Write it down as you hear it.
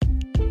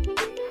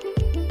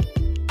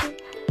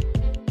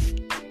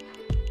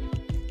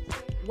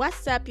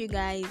What's up, you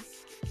guys?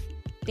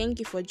 Thank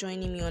you for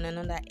joining me on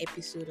another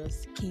episode of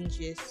Skin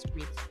Gist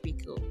with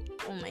Rico.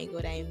 Oh my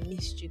god, I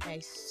missed you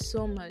guys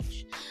so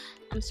much.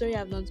 I'm sorry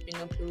I've not been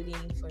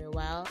uploading for a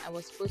while. I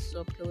was supposed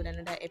to upload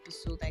another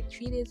episode like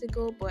 3 days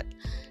ago, but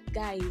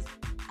guys,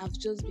 I've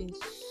just been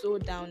so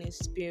down in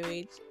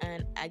spirit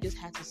and I just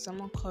had to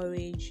summon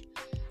courage.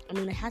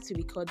 I had to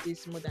record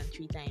this more than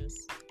 3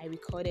 times. I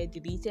recorded,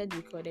 deleted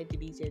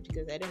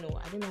because I don't know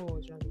what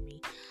was wrong with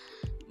me.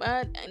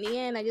 But in the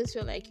end, I just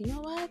feel like, you know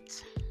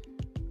what?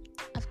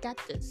 I've got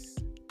this.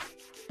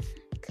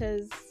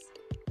 Because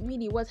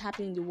really what's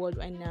happening in the world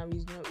right now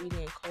is not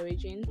really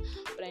encouraging.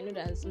 But I know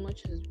that as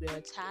much as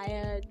we're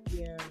tired,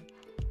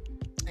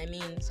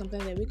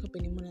 sometimes I wake up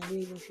in the morning, I don't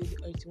even feel the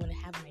urge to want to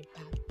have my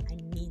bath.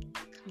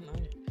 Come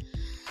on.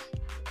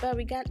 But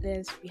we got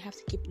this. We have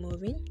to keep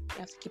moving. We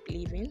have to keep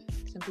living.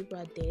 Some people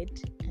are dead.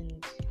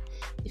 And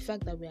the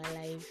fact that we're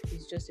alive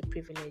is just a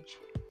privilege.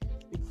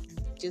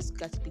 We've just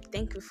got to be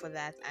thankful for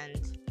that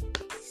and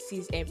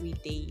seize every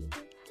day.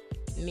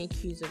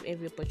 Make use of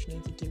every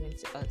opportunity given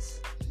to us.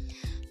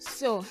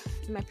 So,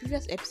 in my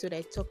previous episode,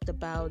 I talked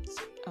about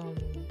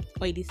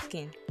oily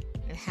skin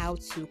and how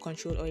to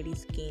control oily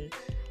skin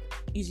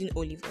using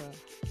olive oil.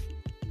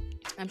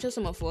 I'm sure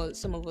some of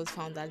us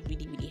found that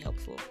really, really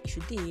helpful. If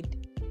you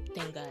did,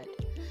 thank God.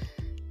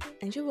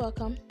 And you're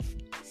welcome.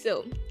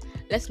 So,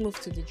 let's move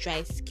to the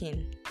dry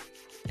skin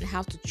and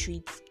how to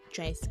treat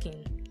dry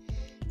skin.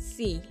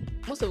 See,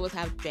 most of us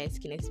have dry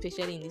skin,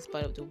 especially in this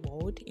part of the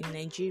world. In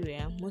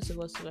Nigeria, most of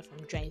us suffer from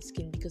dry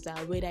skin because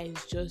our weather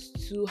is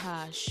just too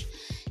harsh,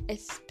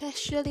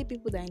 especially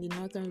people that are in the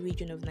northern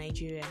region of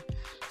Nigeria.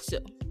 So,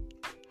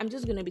 I'm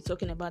just going to be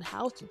talking about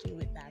how to deal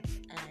with that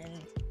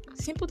and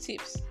simple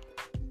tips,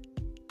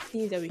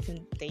 things that you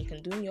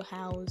can do in your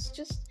house,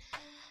 just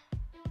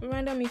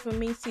random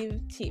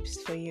informative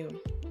tips for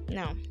you.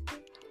 Now,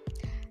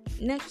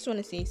 I just want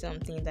to say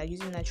something that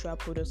using natural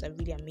products are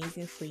really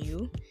amazing for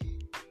you.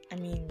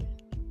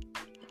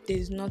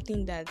 There's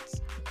nothing that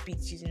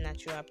beats using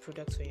natural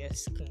products for your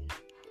skin.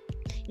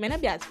 It might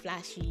not be as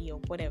flashy or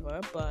whatever,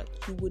 but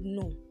you would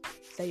know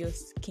that your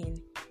skin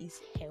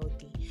is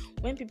healthy.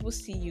 When people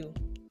see you,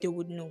 they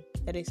would know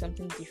that there's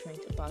something different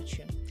about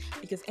you.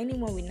 Because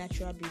anyone with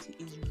natural beauty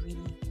is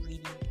really,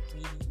 really,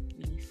 really,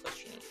 really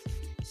fortunate.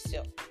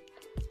 So,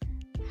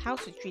 how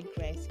to treat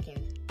dry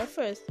skin? But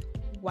first,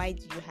 why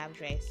do you have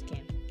dry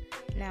skin?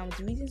 Now,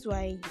 the reasons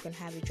why you can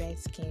have a dry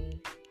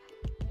skin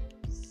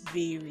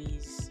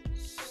varies.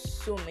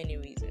 So many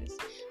reasons.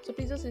 So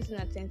please just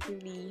listen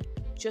attentively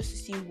just to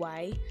see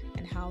why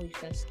and how you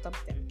can stop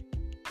them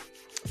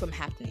from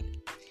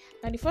happening.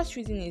 Now, the first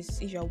reason is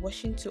if you're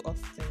washing too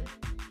often,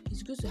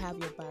 it's good to have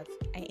your bath.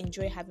 I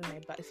enjoy having my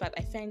bath. In fact,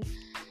 I find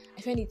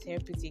it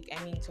therapeutic.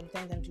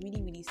 Sometimes I'm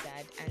really, really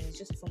sad and it's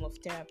just a form of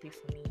therapy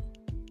for me.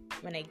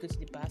 When I go to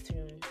the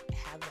bathroom, I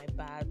have my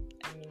bath.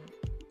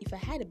 If I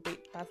had a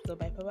big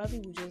bathtub, I probably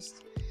would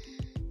just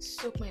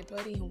soak my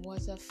body in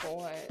water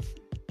for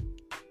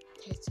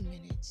 30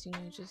 minutes,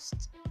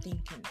 just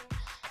thinking.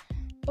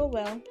 Oh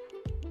well,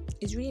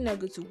 it's really not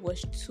good to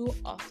wash too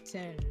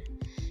often.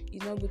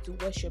 It's not good to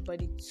wash your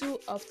body too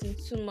often,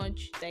 too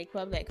much,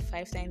 probably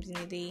 5 times in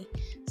a day.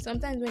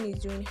 Sometimes when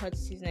it's during hot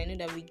season, I know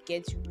that we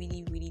get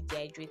really, really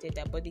dehydrated.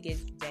 Our body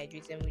gets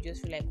dehydrated and we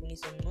just feel like we need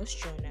some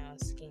moisture on our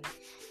skin.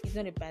 It's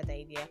not a bad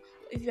idea.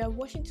 But if you are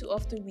washing too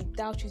often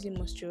without using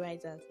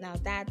moisturizers, now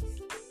that's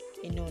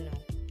a no-no.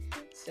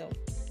 So,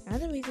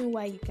 another reason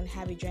why you can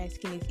have a dry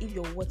skin is if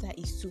your water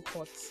is too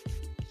hot.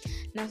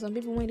 Now, some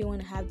people, when they want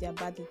to have their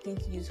bath, they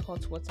tend to use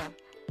hot water.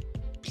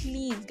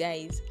 Please,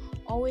 guys,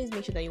 always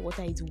make sure that your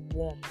water is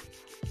warm.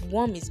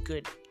 Warm is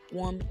good.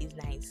 Warm is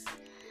nice.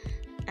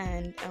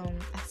 And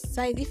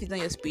aside, if it's not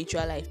your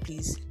spiritual life,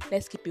 please,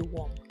 let's keep it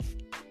warm.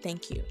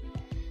 Thank you.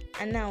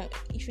 And now,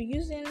 if you're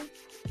using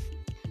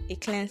a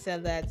cleanser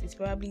that is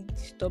probably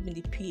disturbing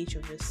the pH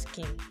of your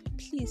skin,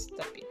 please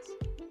stop it.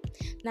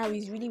 Now,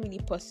 it's really, really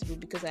possible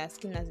because our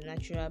skin has a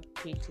natural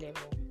pH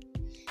level.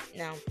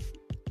 Now,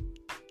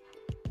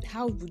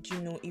 how would you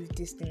know if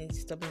this thing is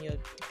disturbing the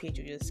pH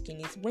of your skin?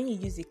 It's when you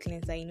use a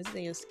cleanser, you notice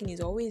that your skin is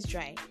always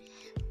dry.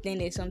 Then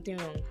there's something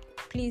wrong.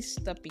 Please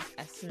stop it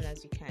as soon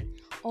as you can.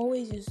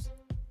 Always use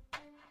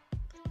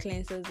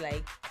cleansers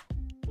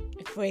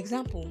for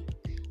example,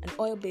 an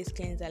oil-based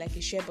cleanser like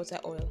a shea butter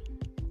oil.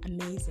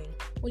 Amazing.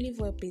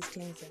 Olive oil-based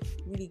cleanser.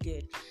 Really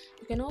good.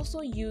 You can also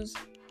use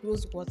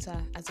rose water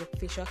as a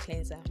facial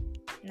cleanser.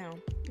 Now,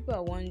 people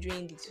are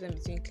wondering the difference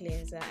between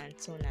cleanser and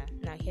toner.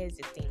 Now, here's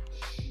the thing.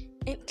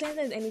 Cleanser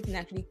is anything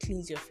that actually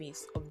cleans your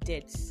face of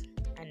dirt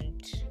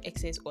and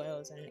excess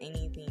oils and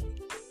anything.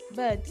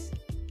 But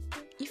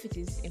if it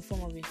is in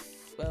form of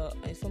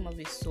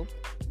a soap,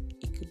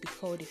 it could be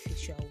called a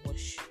facial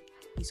wash.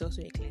 It's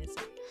also a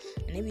cleanser.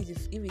 And if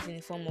it's in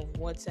the form of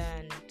water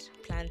and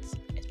plants,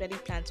 especially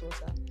plant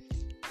water,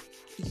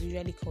 it's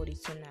usually called a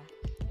toner.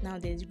 Now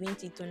there's green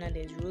tea toner,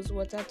 there's rose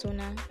water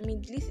toner. The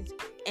list is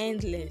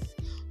endless.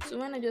 So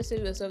why not just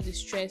save yourself the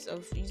stress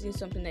of using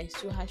something that is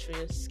too harsh for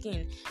your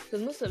skin?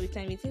 Because most of the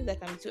time, the things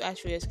that can be too harsh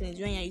for your skin is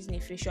when you're using a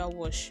facial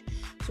wash.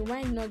 So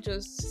why not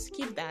just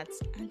skip that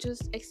and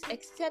just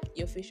accept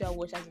your facial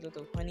wash has a lot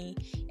of honey,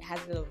 it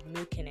has a lot of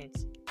milk in it,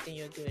 then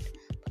you're good.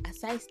 But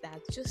aside that,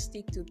 just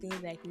stick to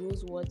things like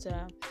rose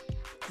water,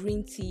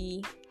 green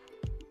tea.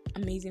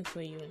 Amazing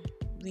for you.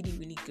 Really,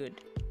 really good.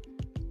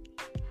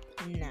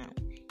 Now,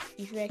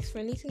 if you're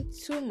exfoliating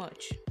too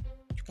much,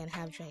 you can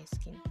have dry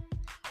skin.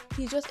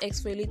 Please just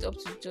exfoliate up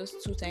to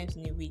just 2 times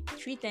in a week.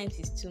 3 times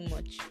is too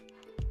much.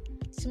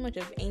 Too much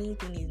of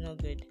anything is not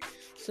good.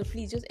 So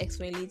please just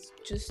exfoliate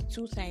just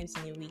 2 times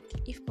in a week.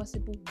 If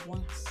possible,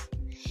 once.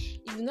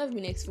 If you've not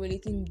been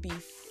exfoliating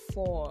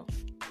before,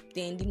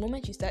 then the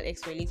moment you start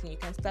exfoliating, you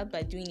can start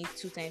by doing it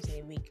 2 times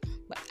in a week.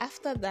 But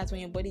after that, when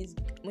your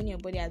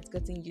body has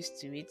gotten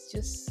used to it,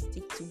 just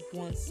stick to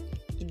once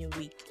in a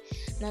week.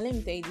 Now let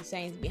me tell you the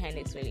science behind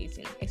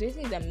exfoliating.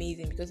 Exfoliating is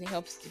amazing because it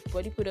helps the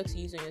body products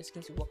you use on your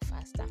skin to work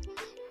faster.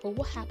 But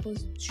what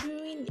happens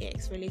during the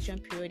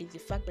exfoliation period is the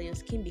fact that your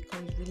skin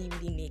becomes really,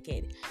 really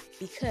naked.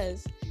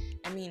 Because,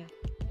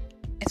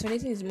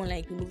 exfoliating is more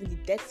like removing the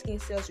dead skin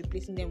cells,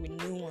 replacing them with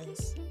new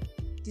ones.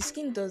 The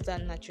skin does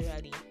that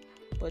naturally,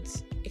 but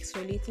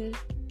exfoliating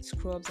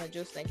scrubs are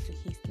just like to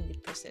hasten the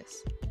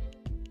process.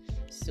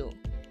 So,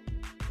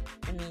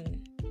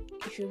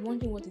 if you're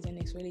wondering what is an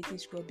exfoliating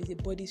scrub, it's a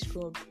body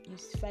scrub. You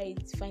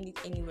find it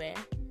anywhere.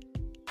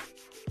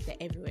 They're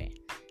everywhere.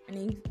 And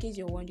in case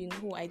you're wondering,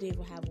 I don't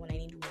even have one, I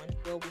need one.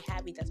 Well, we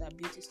have it at our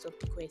beauty store,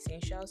 Pico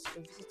Essentials. You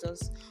can visit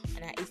us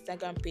on our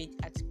Instagram page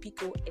at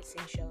Pico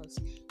Essentials.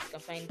 You can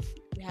find,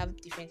 we have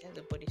different types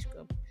of body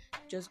scrub.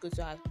 Just go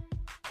to our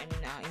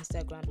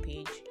Instagram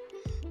page,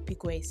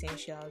 Pico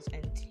Essentials,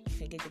 and you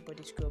can get your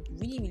body scrub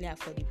really, really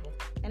affordable.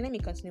 And let me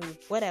continue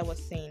with what I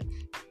was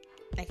saying.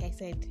 Like I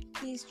said,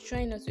 please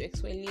try not to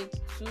exfoliate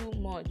too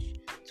much.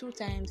 2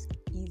 times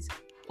is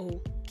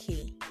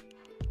okay.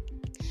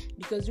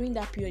 Because during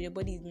that period, your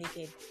body is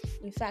naked.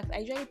 In fact, I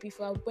usually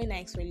prefer when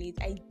I exfoliate,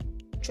 I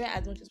try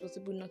as much as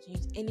possible not to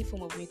use any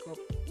form of makeup,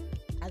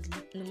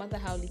 no matter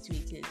how little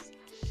it is.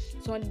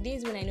 So on the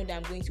days when I know that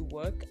I'm going to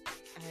work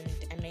and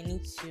I might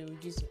need to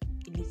use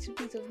a little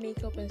bit of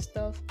makeup and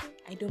stuff,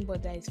 I don't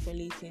bother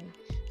exfoliating.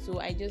 So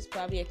I just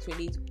probably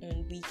exfoliate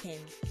on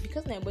weekends.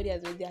 Because my body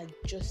has already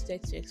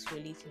adjusted to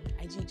exfoliating,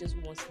 I do it just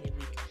once in a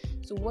week.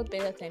 So what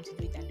better time to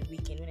do it than the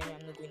weekend when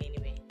I'm not going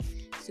anywhere?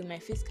 So my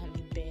face can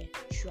be bare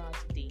throughout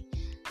the day.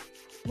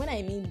 When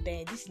I mean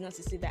bare, this is not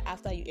to say that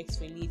after you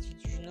exfoliate,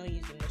 you should not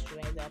use a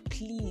moisturizer.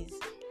 Please,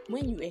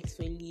 when you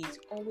exfoliate,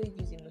 always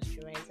use a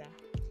moisturizer.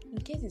 In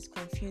case it's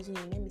confusing,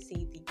 let me say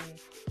it again.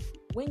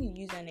 When you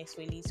use an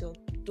exfoliator,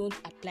 don't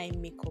apply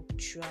makeup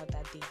throughout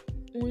that day.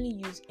 Only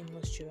use a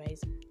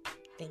moisturizer.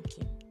 Thank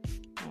you.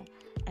 Now,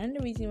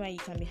 another reason why you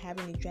can be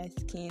having a dry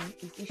skin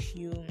is if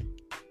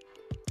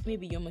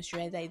maybe your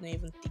moisturizer is not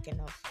even thick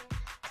enough.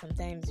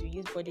 Sometimes you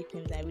use body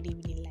creams that are really,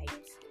 really light.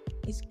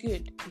 It's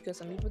good because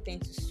some people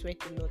tend to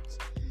sweat a lot.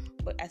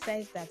 But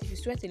aside that, if you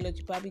sweat a lot,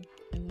 you probably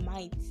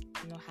might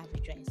not have a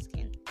dry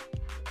skin.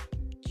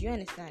 Do you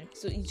understand?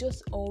 So it's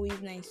just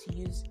always nice to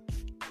use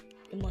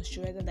a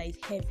moisturizer that is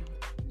heavy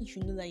if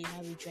you know that you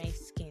have a dry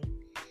skin.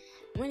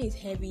 When it's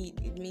heavy,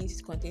 it means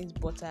it contains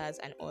butters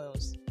and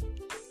oils.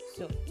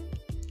 So,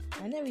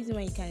 another reason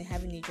why you can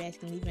have a dry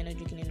skin if you're not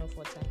drinking enough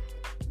water.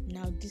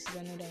 Now, this is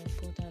another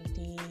important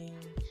thing.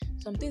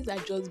 Some things are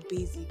just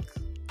basic,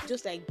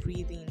 just like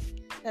breathing.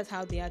 That's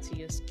how they are to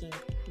your skin.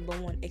 Number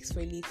 1,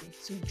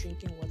 exfoliating. 2,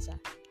 drinking water.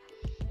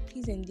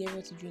 Please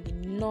endeavor to drink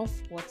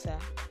enough water.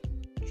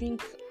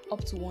 Drink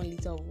up to 1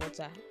 liter of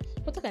water.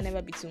 Water can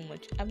never be too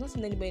much. I've not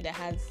seen anybody that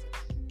has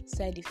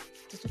side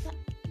effects.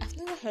 I've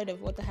never heard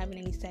of water having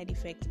any side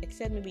effects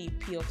except maybe you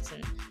pee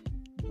often,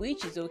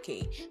 which is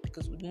okay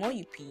because the more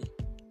you pee,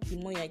 the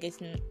more you are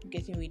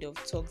getting rid of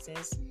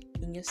toxins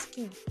in your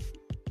skin.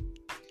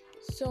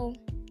 So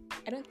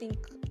I don't think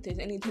there's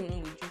anything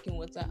wrong with drinking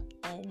water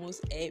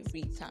almost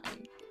every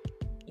time.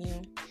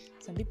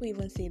 Some people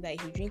even say that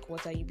if you drink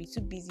water, you'll be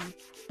too busy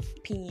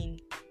peeing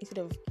instead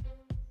of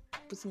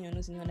putting your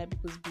nose in other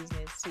people's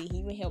business. So it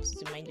even helps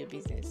you to mind your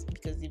business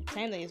because the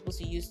time that you're supposed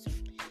to use to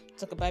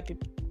talk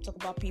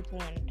about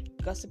people and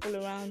gossip all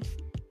around,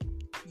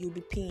 you'll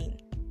be peeing.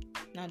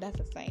 Now that's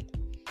aside.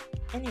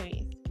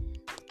 Anyways,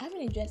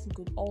 having a dry skin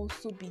could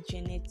also be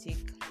genetic.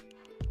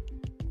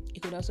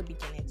 It could also be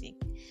genetic.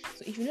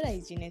 So if you know that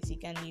it's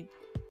genetic and you've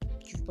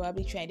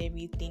probably tried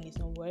everything, it's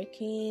not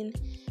working,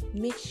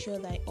 make sure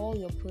that all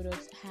your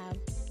products have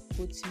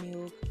goat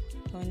milk,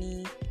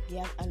 honey, they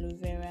have aloe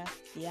vera,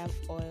 they have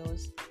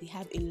oils, they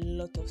have a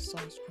lot of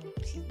sunscreen.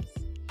 Please,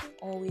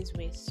 always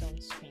wear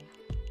sunscreen.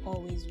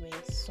 Always wear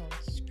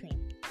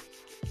sunscreen.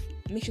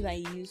 Make sure that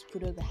you use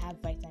products that have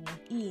vitamin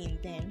E in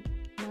them.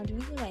 Now, the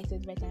reason why I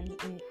said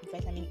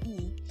vitamin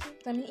E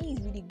is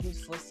really good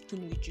for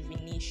skin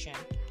rejuvenation.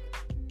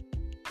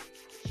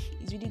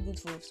 It's really good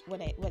for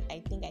what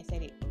I think I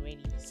said it already.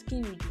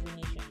 Skin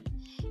rejuvenation.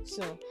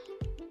 So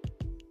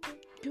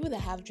People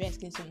that have dry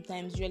skin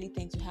sometimes really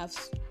tend to have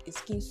a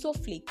skin so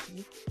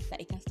flaky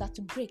that it can start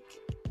to break.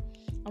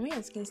 And when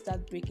your skin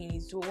starts breaking,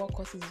 it's what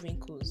causes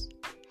wrinkles.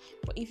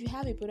 But if you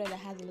have a product that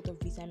has a lot of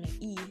vitamin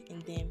E in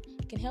them,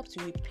 it can help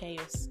to repair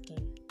your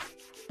skin.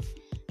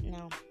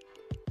 Now,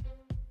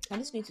 I'm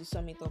just going to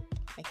sum it up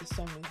like a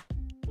summary.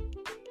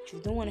 If you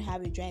don't want to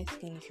have a dry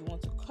skin, if you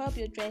want to curb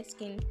your dry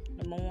skin,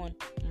 number 1,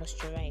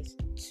 moisturize.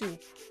 2,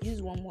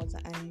 use warm water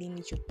and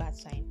limit your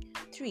bath time.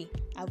 3,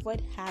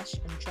 avoid harsh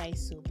and dry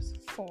soaps.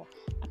 4,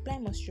 apply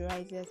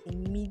moisturizers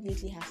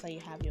immediately after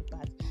you have your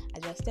bath.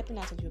 As you are stepping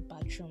out of your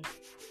bathroom,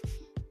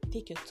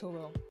 take your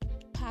towel,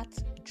 pat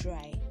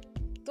dry.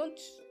 Don't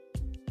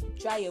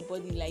dry your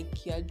body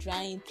like you are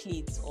drying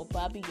plates or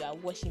probably you are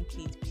washing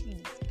plates.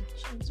 Please be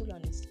gentle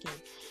on the skin.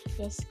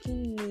 Your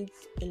skin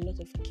needs a lot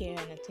of care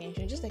and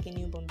attention, just like a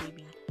newborn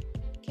baby.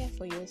 Care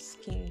for your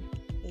skin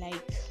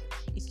like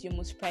it's your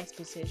most prized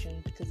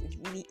possession, because it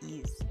really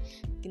is.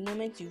 The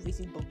moment you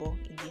visit Bobo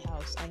in the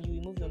house and you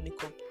remove your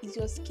makeup, it's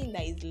your skin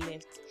that is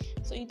left.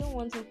 So you don't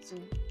want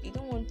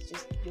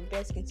just your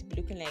bare skin to be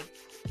looking like.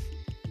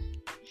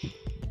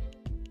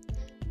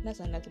 That's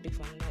another topic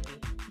for another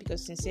day,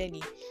 because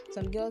sincerely,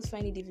 some girls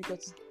find it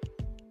difficult to...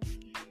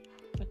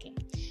 Okay,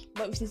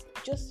 but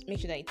just make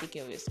sure that you take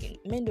care of your skin.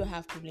 Men don't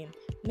have problem.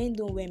 Men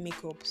don't wear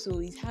makeup, so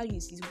it's how you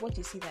see. It's what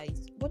you see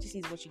what you see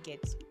is what you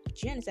get.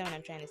 Do you understand what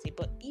I'm trying to say?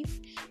 But if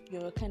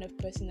you're a kind of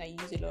person that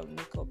uses a lot of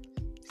makeup,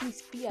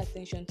 please pay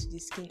attention to the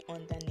skin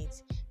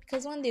underneath.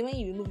 Because one day when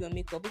you remove your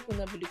makeup, people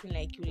will not be looking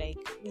like you. Like,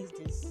 who is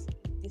this?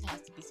 This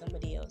has to be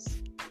somebody else.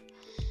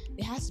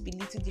 There has to be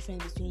little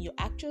difference between your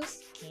actual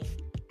skin,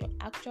 your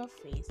actual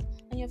face,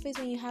 and your face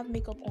when you have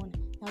makeup on.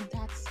 Now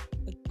that's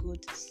a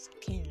good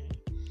skin.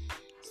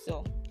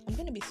 So I'm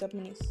going to be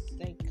summing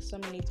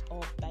it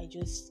up by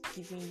just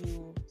giving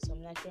you some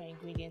natural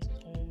ingredients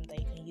at home that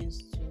you can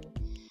use to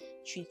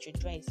treat your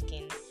dry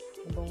skin.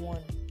 Number 1,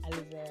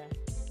 aloe vera.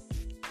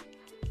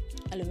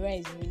 Aloe vera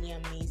is really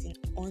amazing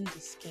on the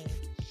skin.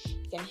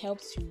 It can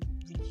help to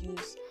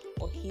reduce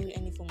or heal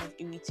any form of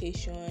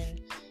irritation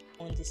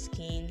on the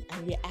skin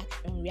and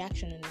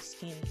reaction on the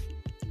skin.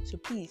 So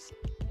please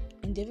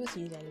endeavor to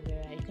use aloe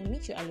vera. You can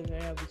mix your aloe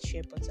vera with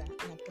shea butter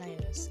and apply on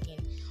your skin,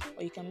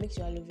 or you can mix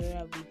your aloe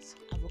vera with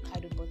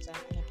avocado butter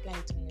and apply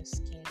it on your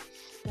skin.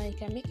 Now you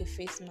can make a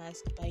face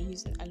mask by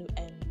using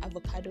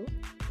avocado,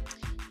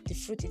 the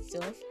fruit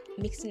itself,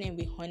 mixing it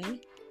with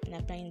honey and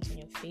applying it on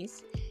your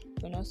face. You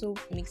can also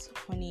mix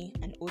honey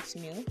and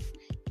oatmeal.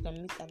 You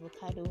can mix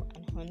avocado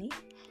and honey.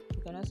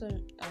 You can also,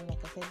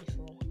 like I said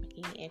before,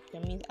 you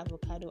can mix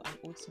avocado and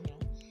oatmeal.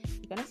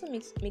 You can also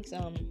mix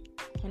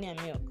honey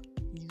and milk.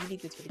 It's really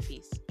good for the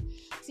face.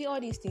 See,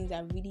 all these things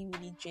are really,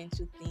 really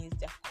gentle things.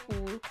 They're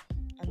cool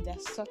and they're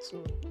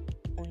subtle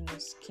on your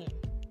skin.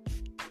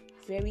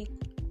 Very,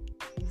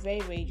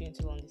 very, very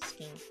gentle on the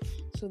skin.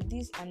 So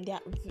these, and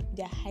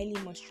they're highly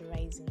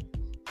moisturizing.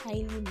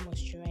 Highly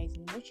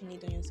moisturizing. What you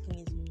need on your skin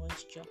is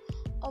moisture.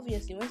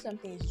 Obviously, when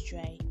something is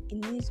dry,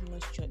 it needs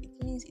moisture.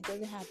 It means it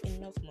doesn't have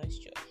enough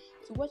moisture.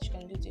 So what you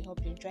can do to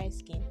help your dry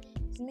skin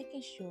is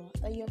making sure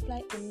that you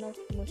apply enough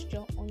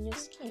moisture on your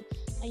skin,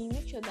 and you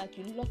make sure that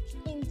you lock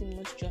in the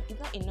moisture. It's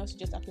not enough to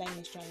just apply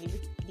moisture and leave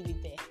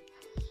it there.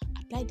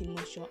 Apply the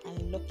moisture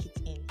and lock it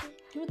in.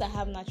 People that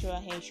have natural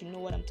hair should know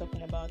what I'm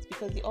talking about,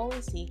 because they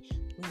always say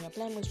when you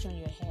apply moisture on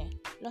your hair,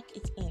 lock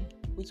it in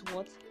with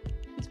what?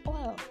 With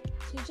oil.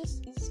 So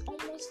it's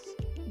almost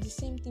the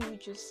same thing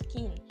with your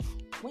skin.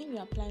 When you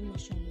apply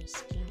moisture on your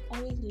skin,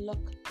 always lock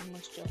the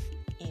moisture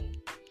in.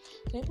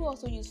 So people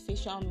also use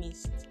facial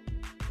mist.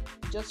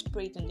 Just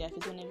spray it on their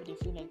face whenever they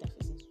feel like their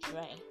face is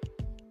dry.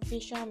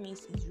 Facial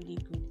mist is really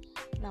good.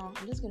 Now,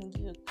 I'm just going to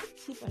give you a quick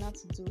tip on how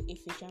to do a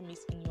facial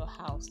mist in your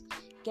house.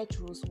 Get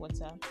rose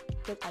water,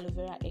 get aloe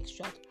vera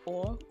extract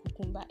or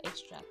cucumber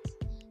extract.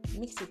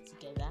 Mix it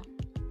together.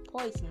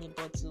 Pour it in a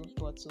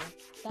bottle.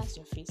 That's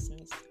your face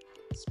mist.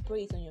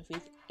 Spray it on your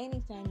face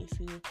anytime you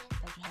feel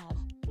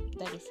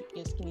that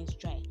your skin is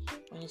dry.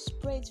 When you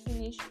spray it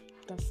finish,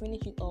 you can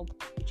finish it up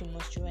with your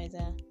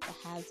moisturizer that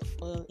has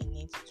oil in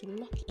it to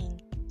lock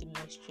in the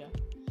moisture.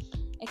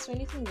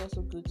 Exfoliating is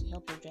also good to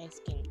help your dry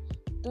skin.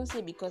 Don't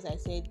say because I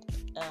said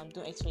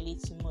don't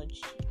exfoliate too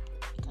much.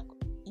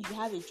 If you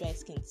have a dry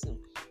skin too,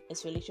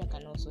 exfoliation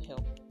can also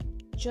help.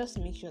 Just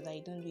make sure that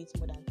you don't do it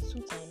more than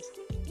 2 times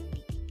in a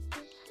week.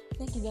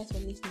 Thank you guys for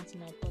listening to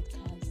my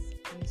podcast.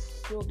 I'm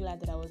so glad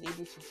that I was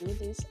able to do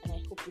this, and I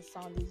hope you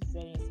found this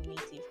very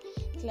informative.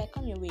 Till I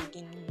come your way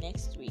again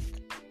next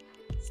week.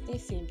 Stay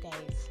safe,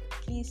 guys.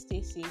 Please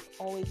stay safe.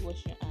 Always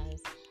wash your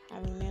hands.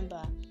 And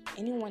remember,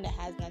 anyone that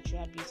has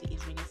natural beauty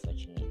is really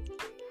fortunate.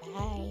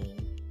 Bye.